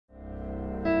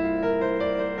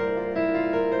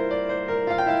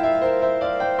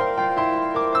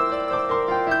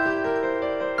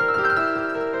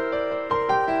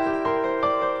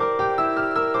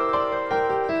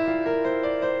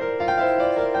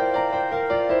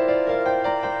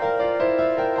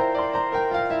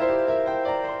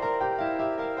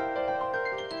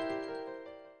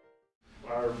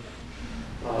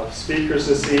speakers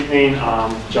this evening.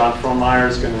 John Frohnmayer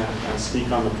is going to speak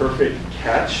on the perfect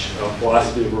catch of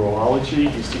philosophy of Rowology.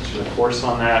 He's teaching a course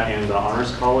on that in the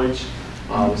Honors College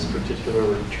this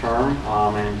particular term,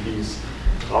 and he's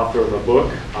author of a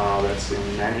book that's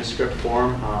in manuscript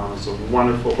form. It's a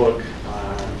wonderful book.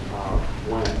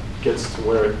 When it gets to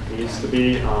where it needs to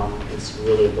be, it's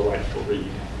really a delightful read.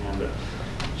 And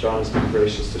John has been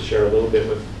gracious to share a little bit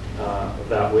of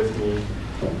that with me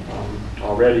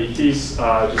already. He's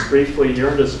just briefly, he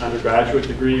earned his undergraduate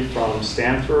degree from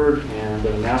Stanford and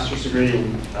then a master's degree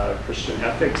in Christian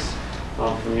ethics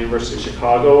from the University of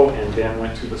Chicago, and then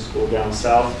went to the school down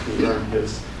south to earn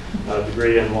his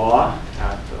degree in law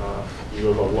at U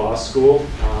of O Law School.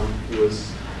 He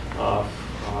was a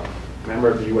member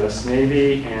of the U.S.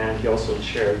 Navy, and he also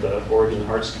chaired the Oregon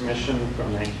Arts Commission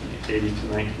from 1980 to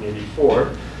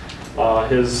 1984.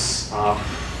 His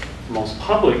most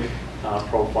public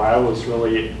profile was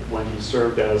really when he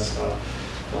served as,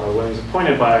 when he was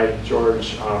appointed by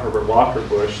George Herbert Walker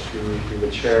Bush to be the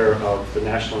chair of the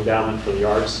National Endowment for the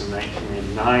Arts in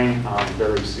 1989,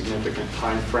 very significant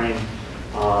time frame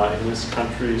in this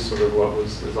country, sort of what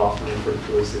is often referred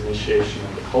to as the initiation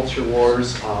of the culture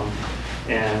wars.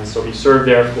 And so he served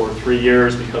there for 3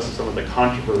 years because of some of the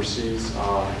controversies.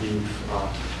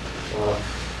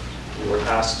 You were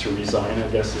asked to resign, I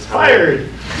guess is how. Fired!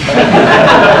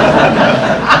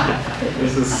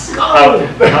 This is how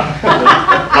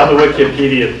the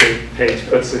Wikipedia page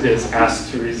puts it, is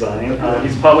asked to resign.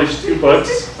 He's published 2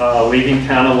 books, Leaving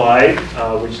Town Alive,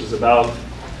 which is about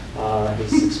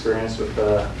his experience with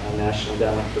the National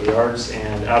Endowment for the Arts,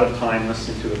 and Out of Time,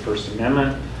 Listening to the First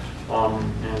Amendment.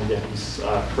 And again, he's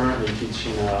currently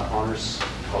teaching an honors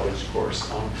college course.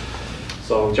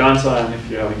 So John's on,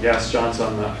 if you haven't guessed, John's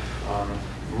on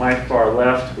my far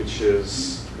left, which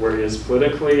is where he is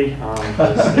politically.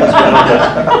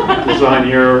 Is on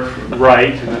your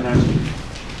right. And then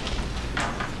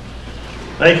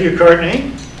thank you,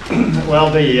 Courtney. Well,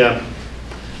 the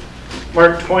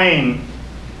Mark Twain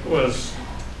was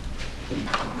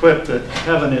quipped that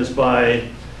heaven is by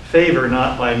favor,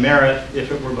 not by merit.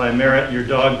 If it were by merit, your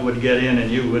dog would get in and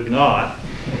you would not.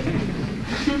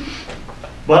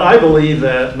 But I believe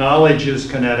that knowledge is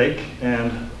kinetic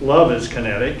and love is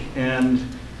kinetic, and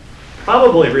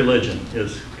probably religion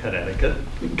is Connecticut.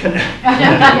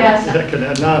 Yes.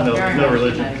 No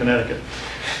religion in Connecticut.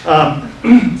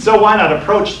 So why not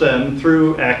approach them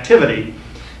through activity?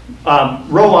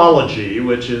 Rowology,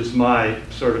 which is my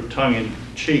sort of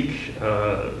tongue-in-cheek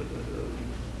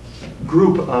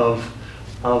group of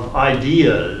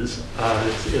ideas.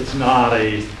 It's not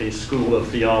a school of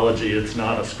theology, it's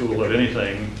not a school of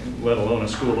anything, let alone a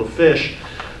school of fish,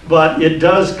 but it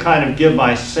does kind of give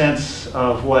my sense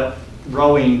of what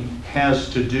rowing has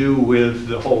to do with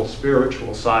the whole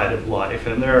spiritual side of life.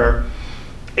 And there are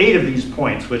 8 of these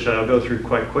points, which I'll go through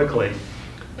quite quickly.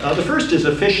 The first is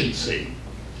efficiency.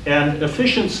 And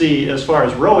efficiency, as far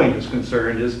as rowing is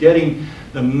concerned, is getting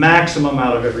the maximum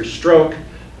out of every stroke.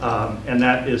 And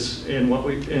that is in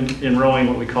rowing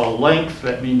what we call length.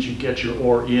 That means you get your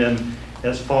oar in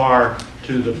as far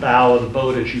to the bow of the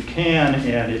boat as you can,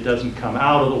 and it doesn't come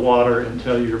out of the water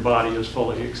until your body is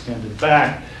fully extended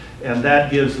back. And that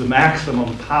gives the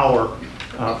maximum power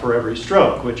for every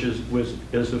stroke, which is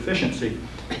efficiency.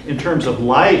 In terms of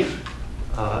life,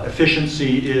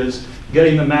 efficiency is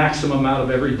getting the maximum out of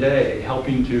every day,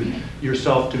 helping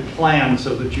yourself to plan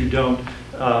so that you don't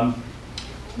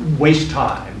waste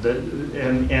time,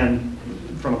 and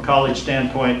from a college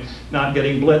standpoint, not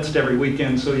getting blitzed every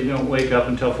weekend so you don't wake up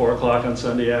until 4 o'clock on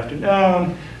Sunday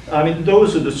afternoon. I mean,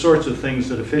 those are the sorts of things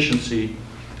that efficiency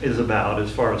is about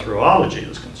as far as rowology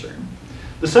is concerned.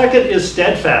 The second is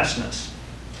steadfastness.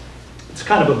 It's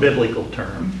kind of a biblical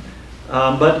term,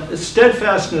 but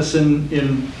steadfastness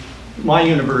in my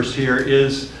universe here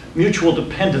is mutual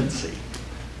dependency.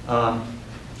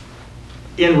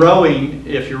 In rowing,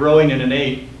 if you're rowing in an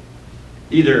 8,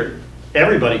 either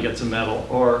everybody gets a medal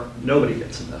or nobody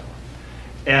gets a medal.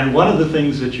 And one of the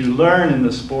things that you learn in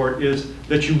the sport is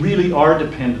that you really are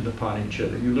dependent upon each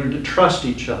other. You learn to trust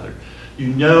each other. You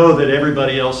know that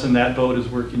everybody else in that boat is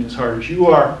working as hard as you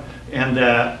are, and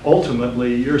that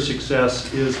ultimately your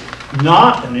success is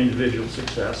not an individual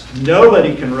success.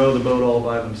 Nobody can row the boat all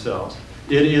by themselves.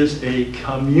 It is a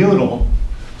communal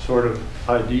sort of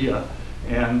idea.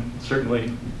 And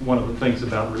certainly one of the things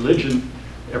about religion,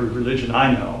 every religion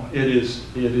I know, it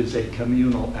is a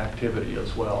communal activity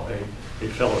as well, a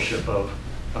fellowship of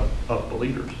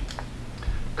believers.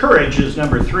 Courage is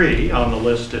number 3 on the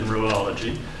list in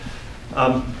Rowology.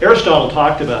 Aristotle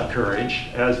talked about courage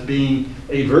as being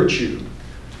a virtue,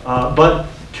 but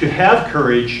to have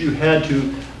courage, you had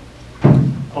to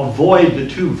avoid the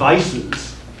two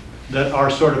vices that are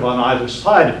sort of on either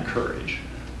side of courage.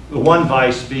 The one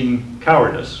vice being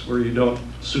cowardice, where you don't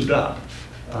suit up,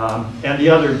 and the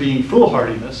other being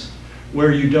foolhardiness,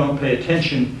 where you don't pay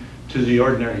attention to the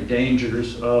ordinary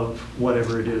dangers of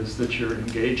whatever it is that you're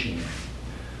engaging in.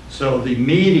 So the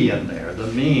median there, the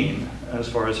mean, as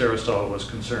far as Aristotle was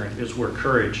concerned, is where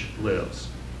courage lives.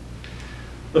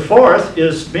 The fourth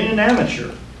is being an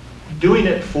amateur, doing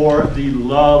it for the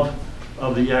love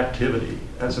of the activity,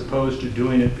 as opposed to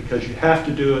doing it because you have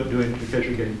to do it, doing it because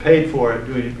you're getting paid for it,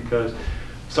 doing it because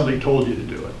somebody told you to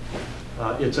do it.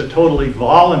 It's a totally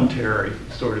voluntary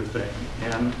sort of thing.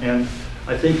 And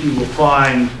I think you will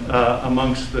find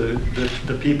amongst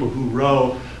the people who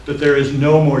row that there is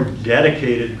no more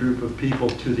dedicated group of people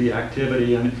to the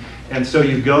activity. And so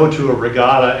you go to a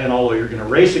regatta, and although you're going to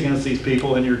race against these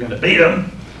people and you're going to beat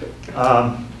them,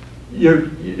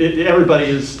 everybody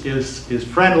is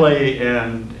friendly,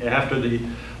 and after the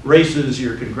races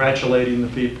you're congratulating the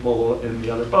people in the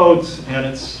other boats, and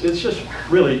it's just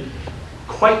really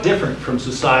quite different from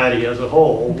society as a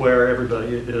whole, where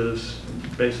everybody is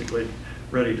basically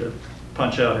ready to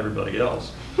punch out everybody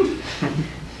else.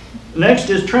 Next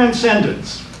is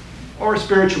transcendence, or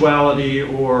spirituality,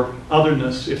 or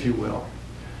otherness, if you will.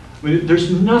 I mean,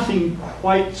 there's nothing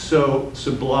quite so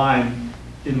sublime,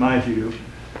 in my view,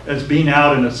 as being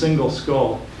out in a single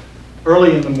scull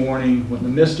early in the morning when the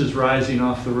mist is rising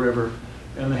off the river,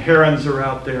 and the herons are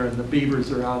out there, and the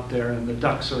beavers are out there, and the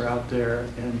ducks are out there,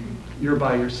 and you're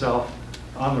by yourself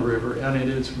on the river, and it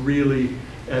is really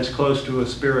as close to a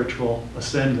spiritual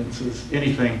ascendance as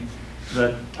anything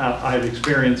that I've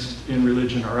experienced in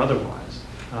religion or otherwise.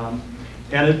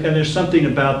 And there's something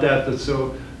about that that's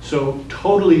so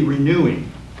totally renewing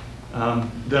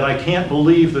that I can't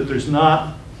believe that there's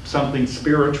not something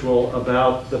spiritual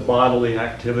about the bodily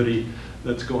activity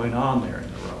that's going on there in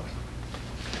the row.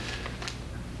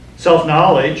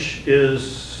 Self-knowledge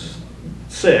is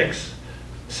 6.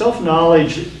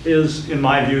 Self-knowledge is, in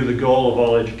my view, the goal of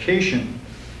all education.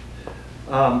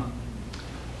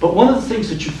 But one of the things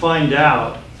that you find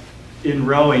out in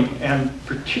rowing, and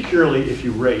particularly if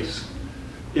you race,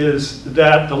 is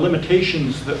that the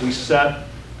limitations that we set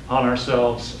on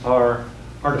ourselves are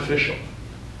artificial.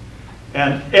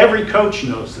 And every coach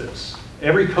knows this.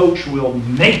 Every coach will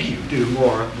make you do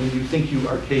more than you think you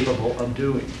are capable of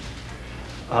doing.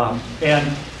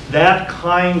 And that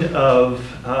kind of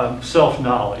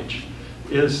self-knowledge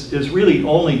is really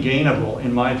only gainable,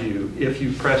 in my view, if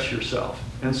you press yourself.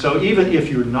 And so even if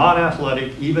you're not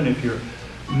athletic, even if you're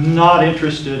not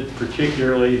interested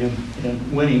particularly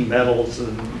in winning medals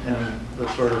and the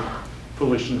sort of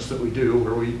foolishness that we do,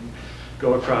 where we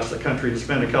go across the country and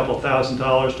spend a couple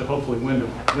 $1,000s to hopefully win a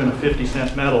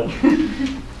 50-cent medal,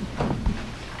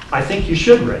 I think you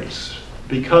should race,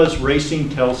 because racing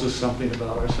tells us something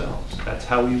about ourselves. That's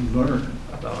how we learn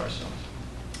about ourselves.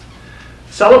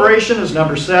 Celebration is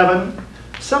number 7.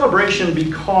 Celebration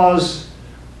because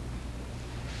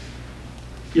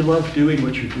you love doing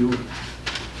what you're doing.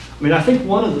 I mean, I think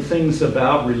one of the things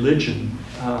about religion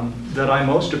that I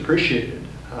most appreciated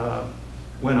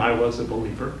when I was a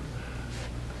believer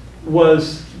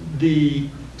was the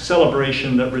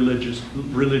celebration that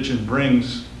religion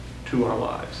brings to our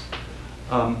lives.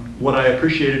 What I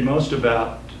appreciated most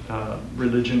about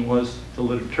religion was the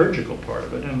liturgical part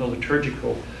of it, and the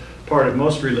liturgical part of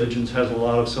most religions has a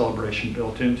lot of celebration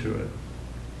built into it.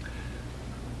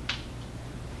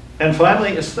 And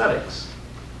finally, aesthetics.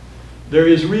 There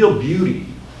is real beauty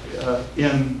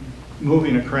in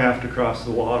moving a craft across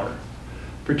the water,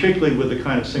 particularly with the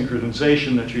kind of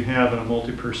synchronization that you have in a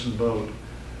multi-person boat.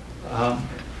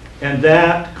 And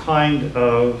that kind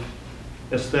of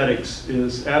aesthetics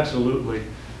is absolutely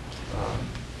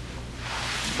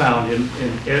found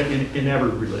in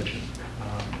every religion.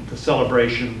 The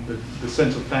celebration, the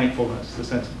sense of thankfulness, the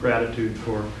sense of gratitude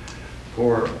for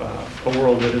a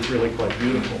world that is really quite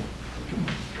beautiful.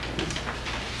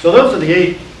 So those are the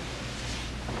 8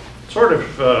 sort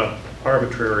of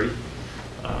arbitrary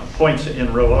points in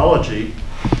Rowology.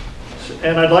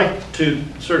 And I'd like to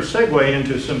sort of segue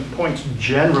into some points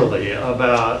generally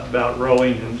about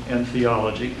rowing and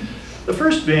theology. The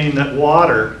first being that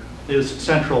water is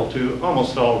central to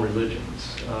almost all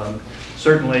religions.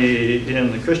 Certainly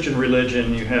in the Christian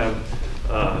religion you have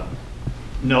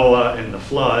Noah and the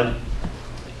flood.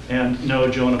 And no,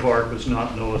 Joan of Arc was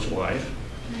not Noah's wife.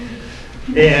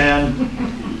 And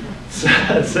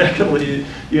secondly,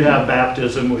 you have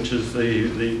baptism, which is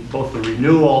both the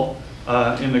renewal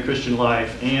in the Christian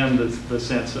life and the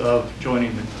sense of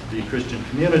joining the Christian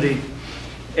community.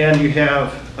 And you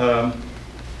have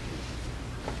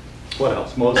what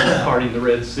else? Moses parting the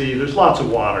Red Sea. There's lots of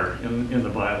water in the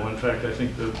Bible. In fact, I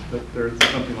think that there's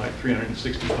something like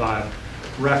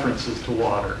 365 references to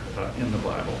water in the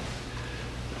Bible.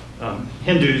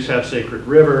 Hindus have sacred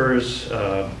rivers.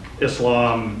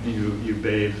 Islam, you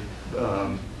bathe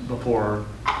before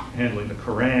handling the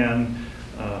Quran,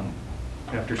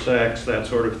 after sex, that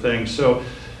sort of thing. So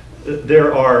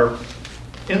there are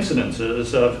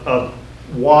incidences of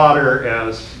water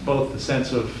as both the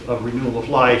sense of renewal of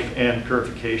life and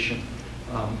purification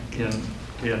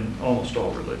in almost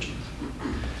all religions.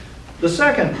 The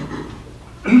second,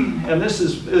 and this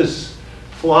is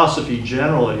philosophy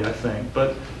generally, I think,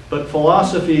 but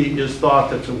philosophy is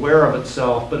thought that's aware of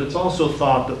itself, but it's also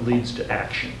thought that leads to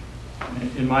action.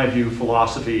 In my view,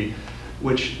 philosophy,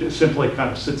 which simply kind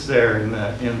of sits there in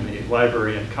the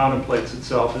library and contemplates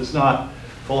itself, is not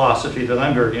philosophy that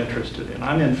I'm very interested in.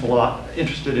 I'm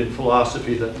interested in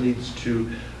philosophy that leads to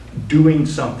doing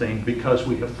something because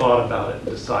we have thought about it and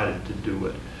decided to do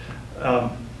it.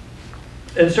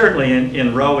 And certainly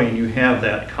in rowing, you have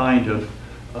that kind of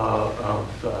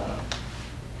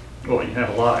well, you have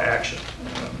a lot of action.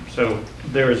 So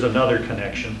there is another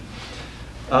connection.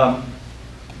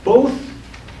 Both,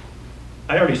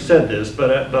 I already said this,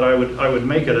 but I would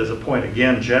make it as a point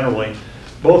again generally,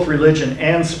 both religion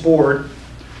and sport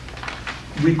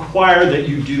require that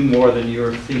you do more than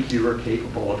you think you are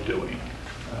capable of doing.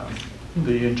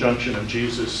 The injunction of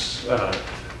Jesus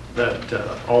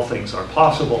that all things are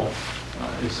possible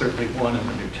is certainly one in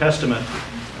the New Testament.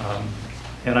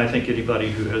 And I think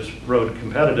anybody who has rowed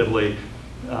competitively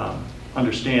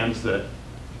understands that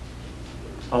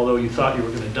although you thought you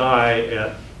were going to die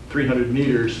at 300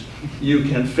 meters, you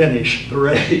can finish the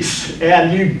race.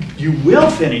 And you will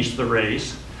finish the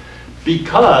race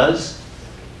because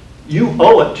you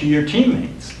owe it to your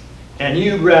teammates. And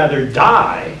you'd rather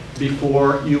die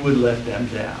before you would let them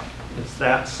down. It's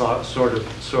that sort of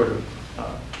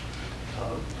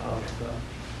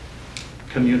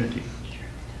community.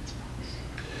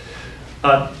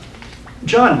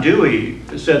 John Dewey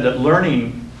said that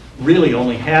learning really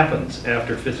only happens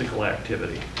after physical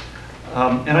activity.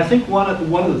 And I think one of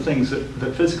the things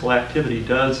that physical activity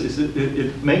does is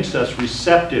it makes us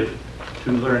receptive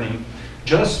to learning,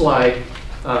 just like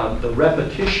the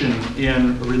repetition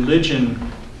in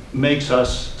religion makes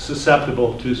us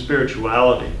susceptible to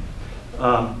spirituality.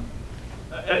 I'll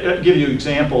give you an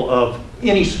example of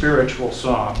any spiritual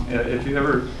song. If you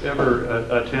ever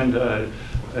attend a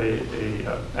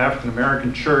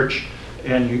African-American church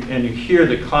and you hear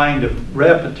the kind of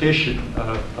repetition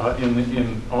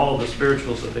in all of the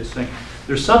spirituals that they sing,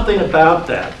 there's something about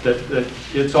that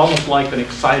it's almost like an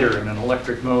exciter in an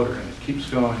electric motor, and it keeps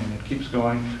going and it keeps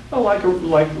going. Well, like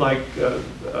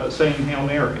saying Hail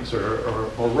Marys or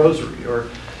Rosary, or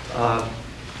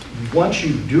once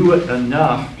you do it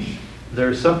enough,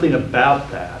 there's something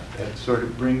about that sort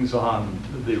of brings on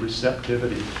the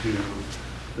receptivity to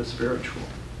the spiritual.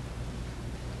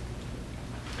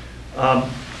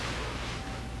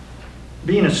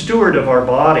 Being a steward of our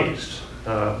bodies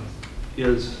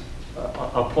is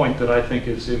a point that I think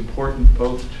is important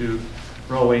both to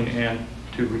rowing and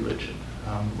to religion.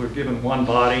 We're given one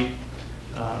body.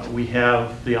 We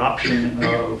have the option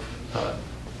of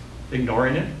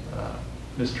ignoring it,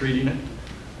 mistreating it,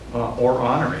 or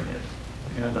honoring it.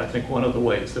 And I think one of the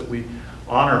ways that we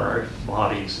honor our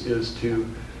bodies is to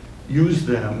use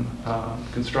them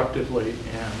constructively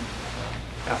and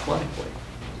athletically.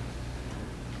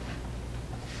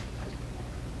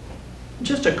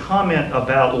 Just a comment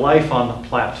about life on the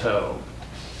plateau.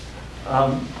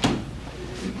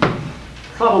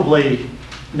 Probably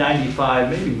 95,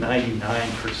 maybe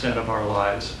 99% of our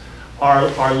lives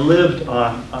are lived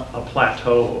on a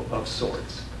plateau of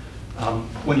sorts.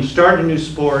 When you start a new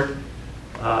sport,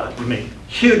 you make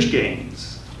huge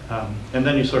gains, and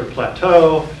then you sort of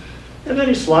plateau, and then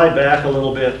you slide back a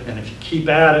little bit, and if you keep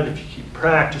at it, if you keep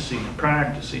practicing and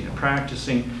practicing and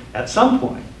practicing, at some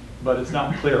point, but it's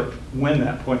not clear when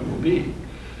that point will be,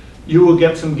 you will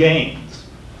get some gains.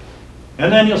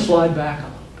 And then you'll slide back a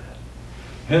little bit.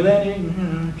 And then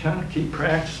you kind of keep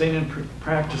practicing and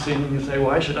practicing, and you say,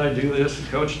 why should I do this? The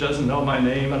coach doesn't know my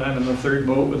name, and I'm in the third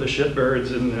boat with the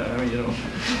shitbirds, and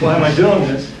why am I doing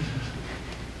this?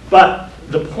 But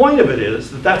the point of it is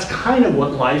that that's kind of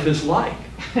what life is like.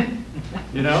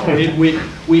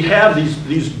 We have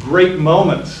these great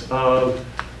moments of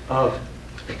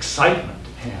excitement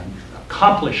and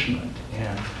accomplishment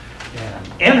and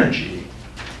energy,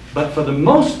 but for the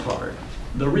most part,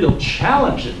 the real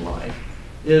challenge in life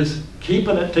is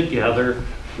keeping it together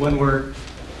when we're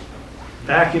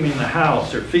vacuuming the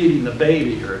house or feeding the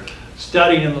baby or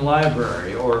studying in the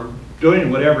library or doing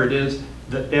whatever it is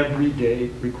that every day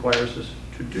requires us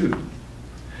to do.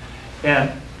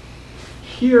 And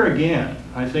here again,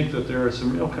 I think that there are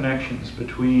some real connections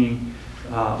between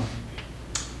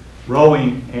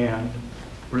rowing and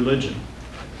religion.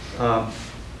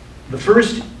 The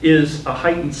first is a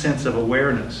heightened sense of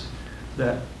awareness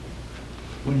that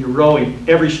when you're rowing,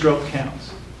 every stroke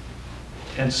counts.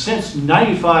 And since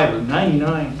 95 or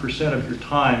 99% of your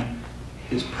time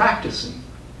is practicing,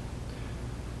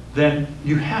 then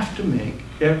you have to make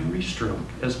every stroke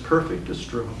as perfect a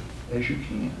stroke as you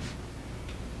can.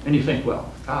 And you think,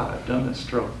 well, God, I've done this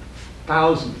stroke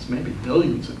thousands, maybe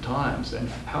millions of times, and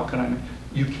how can I?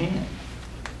 You can.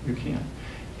 You can.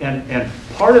 And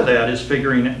part of that is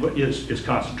figuring, is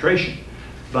concentration.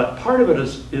 But part of it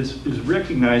is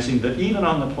recognizing that even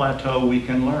on the plateau we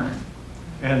can learn.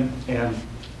 And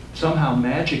somehow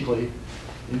magically,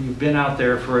 you've been out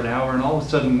there for an hour and all of a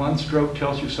sudden one stroke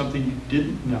tells you something you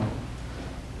didn't know.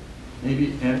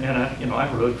 Maybe, and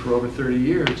I've rowed for over 30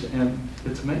 years and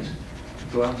it's amazing.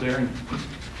 You go out there and,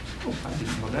 oh, I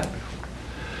didn't know that before.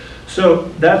 So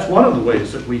that's one of the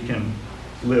ways that we can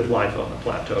live life on the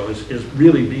plateau is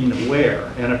really being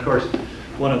aware. And of course,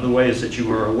 one of the ways that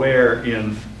you are aware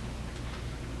in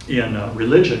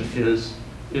religion is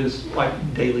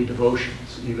like daily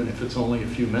devotions, even if it's only a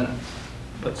few minutes,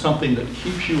 but something that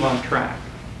keeps you on track.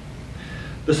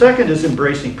 The second is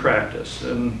embracing practice,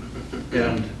 and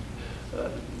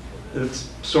it's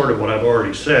sort of what I've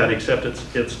already said, except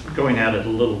it's going at it a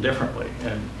little differently,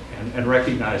 and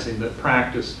recognizing that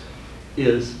practice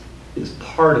is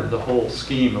part of the whole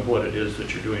scheme of what it is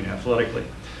that you're doing athletically.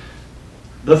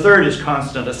 The third is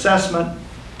constant assessment,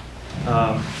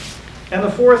 and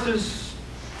the fourth is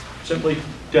simply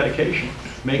dedication,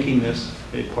 making this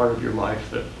a part of your life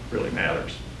that really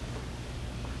matters.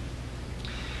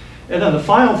 And then the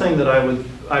final thing that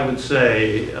I would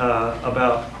say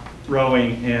about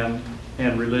rowing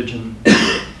and religion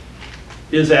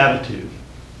is attitude.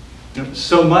 You know,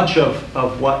 so much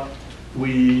of what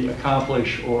we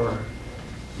accomplish or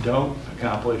don't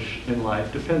accomplish in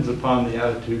life depends upon the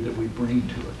attitude that we bring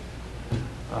to it.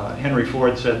 Henry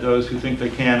Ford said, "Those who think they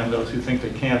can and those who think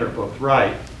they can't are both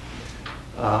right."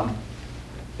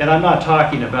 And I'm not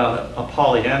talking about a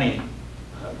Pollyannish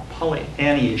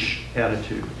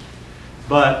attitude,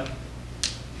 but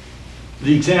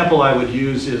the example I would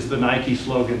use is the Nike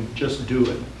slogan, "Just do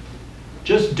it."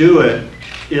 Just do it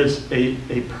is a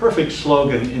perfect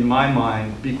slogan in my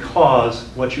mind, because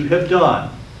what you have done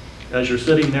as you're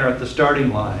sitting there at the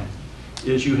starting line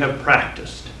is you have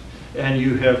practiced, and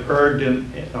you have erred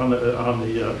on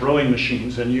the rowing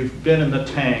machines, and you've been in the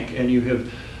tank, and you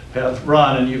have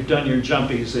run, and you've done your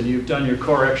jumpies, and you've done your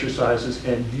core exercises,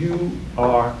 and you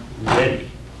are ready.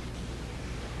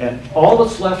 And all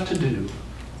that's left to do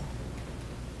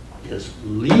is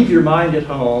leave your mind at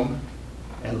home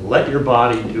and let your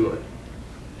body do it.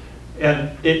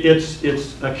 And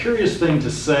it's a curious thing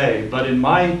to say, but in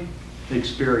my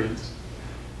experience,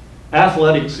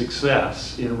 athletic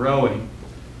success in rowing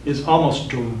is almost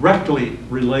directly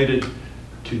related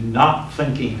to not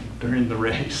thinking during the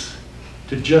race,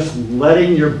 to just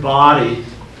letting your body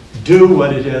do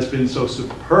what it has been so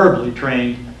superbly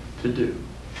trained to do.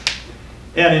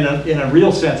 And in a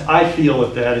real sense, I feel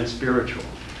that is spiritual.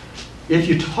 If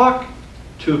you talk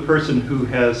to a person who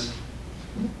has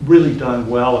really done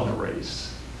well in a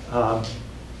race,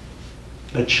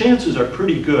 the chances are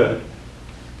pretty good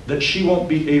that she won't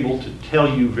be able to tell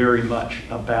you very much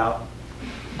about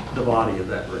the body of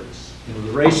that race. You know,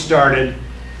 the race started,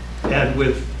 and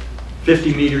with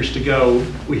 50 meters to go,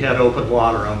 we had open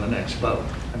water on the next boat.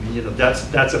 I mean, you know,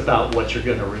 that's about what you're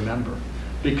going to remember,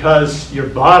 because your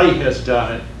body has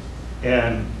done it,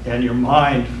 and your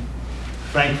mind,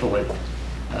 thankfully,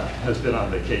 has been on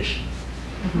vacation.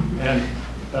 And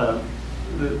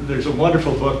there's a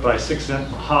wonderful book by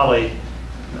Csikszentmihalyi,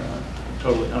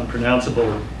 totally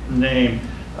unpronounceable name,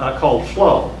 called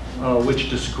Flow, which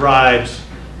describes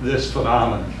this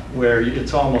phenomenon where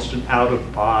it's almost an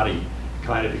out-of-body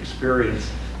kind of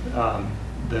experience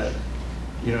that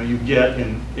you get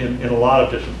in a lot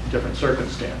of different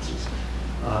circumstances.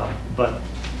 But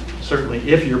certainly,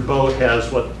 if your boat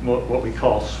has what we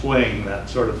call swing, that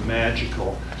sort of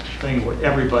magical thing where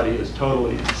everybody is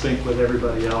totally in sync with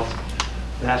everybody else,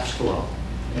 that's flow.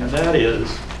 And that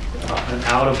is an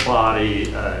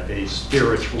out-of-body, a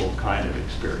spiritual kind of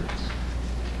experience.